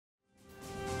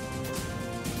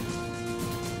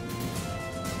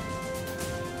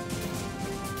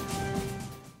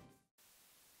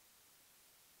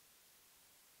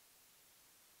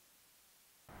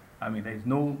I mean, there is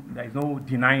no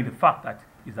denying the fact that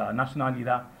he's our national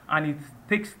leader, and it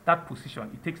takes that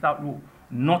position, it takes that role,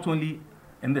 not only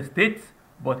in the state,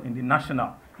 but in the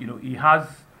national. You know, he has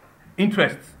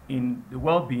interests in the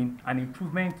well-being and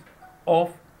improvement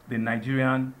of the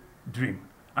Nigerian dream.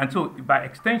 And so, by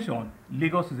extension,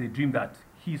 Lagos is a dream that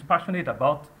he's passionate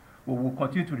about. We will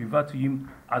continue to refer to him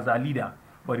as our leader.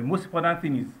 But the most important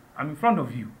thing is, I'm in front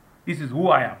of you. This is who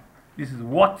I am. This is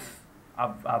what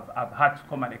I've had to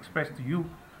come and express to you.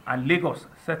 And Lagos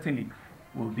certainly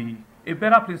will be a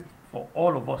better place for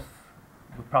all of us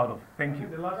to be proud of. Thank you.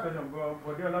 The last question,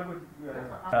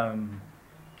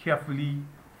 carefully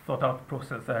thought out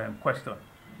process question.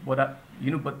 But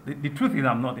you know, but the truth is,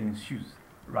 I'm not in his shoes,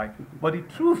 right? But the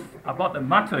truth about the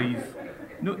matter is,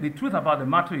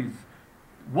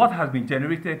 what has been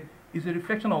generated is a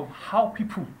reflection of how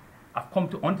people have come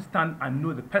to understand and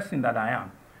know the person that I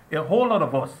am. A whole lot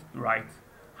of us, right,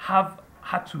 have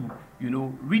had to, you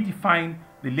know, redefine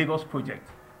the Lagos project.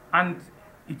 And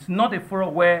it's not a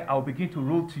forum where I'll begin to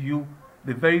roll to you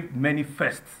the very many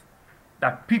firsts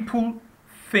that people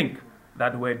think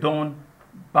that were done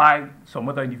by some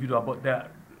other individual, but there are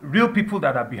real people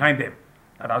that are behind them,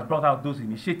 that has brought out those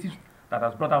initiatives, that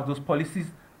has brought out those policies,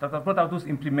 that has brought out those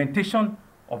implementation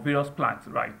of various plans,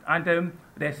 right? And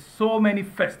there's so many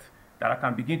firsts that I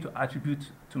can begin to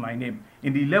attribute to my name.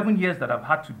 In the 11 years that I've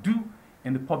had to do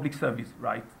in the public service,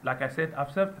 right? Like I said,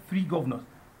 I've served 3 governors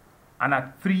and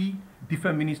at 3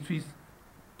 different ministries,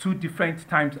 2 different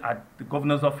times at the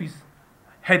governor's office,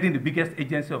 heading the biggest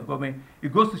agency of government.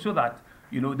 It goes to show that,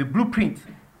 you know, the blueprint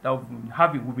that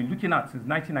we've been looking at since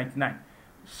 1999,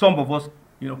 some of us,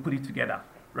 you know, put it together,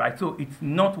 right? So it's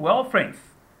not well, friends,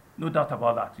 no doubt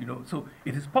about that, you know. So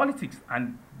it is politics,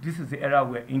 and this is the era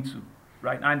we're into,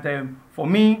 right? And for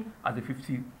me, as a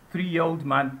 53-year-old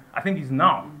man, I think it's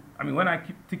now. I mean, when I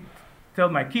tell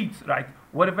my kids, right,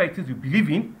 whatever it is you believe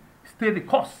in, stay the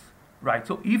course, right?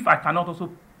 So if I cannot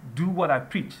also do what I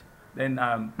preach, then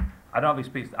I don't have a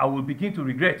space. I will begin to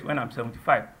regret when I'm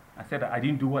 75. I said that I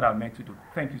didn't do what I meant to do.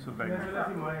 Thank you so very much.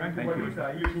 Thank you.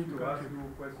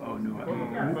 Oh,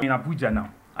 no. In Abuja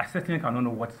now, I certainly cannot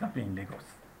know what's happening in Lagos.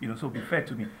 You know, so be fair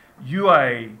to me. You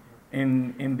are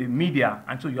in the media,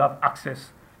 and so you have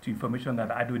access to information that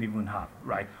I don't even have,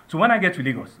 right? So when I get to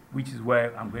Lagos, which is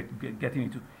where I'm getting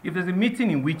into, if there's a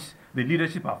meeting in which the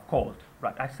leadership have called,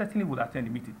 right, I certainly would attend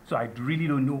the meeting. So I really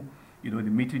don't know, you know, the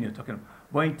meeting you're talking about.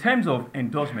 But in terms of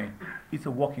endorsement, it's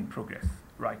a work in progress,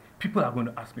 right? People are going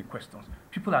to ask me questions.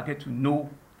 People are getting to know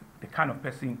the kind of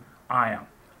person I am,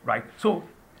 right? So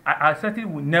I certainly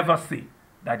will never say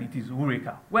that it is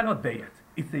Eureka. We're not there yet.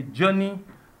 It's a journey,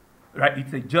 right?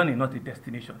 It's a journey, not a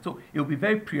destination. So it will be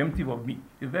very preemptive of me,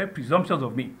 it's very presumptuous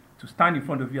of me to stand in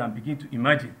front of you and begin to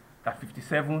imagine that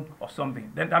 57 or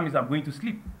something, then that means I'm going to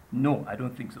sleep. No, I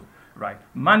don't think so, right?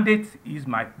 Mandate is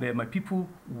they're my people.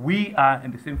 We are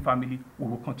in the same family. We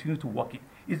will continue to work it.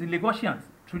 It's the Lagosians,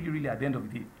 truly, really, at the end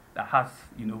of the day, that has,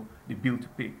 you know, the bill to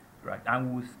pay, right?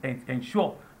 And we'll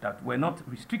ensure that we're not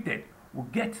restricted. We'll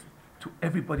get to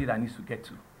everybody that needs to get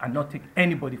to and not take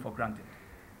anybody for granted.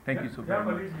 Thank you so very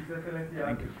much.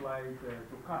 Thank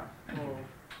you.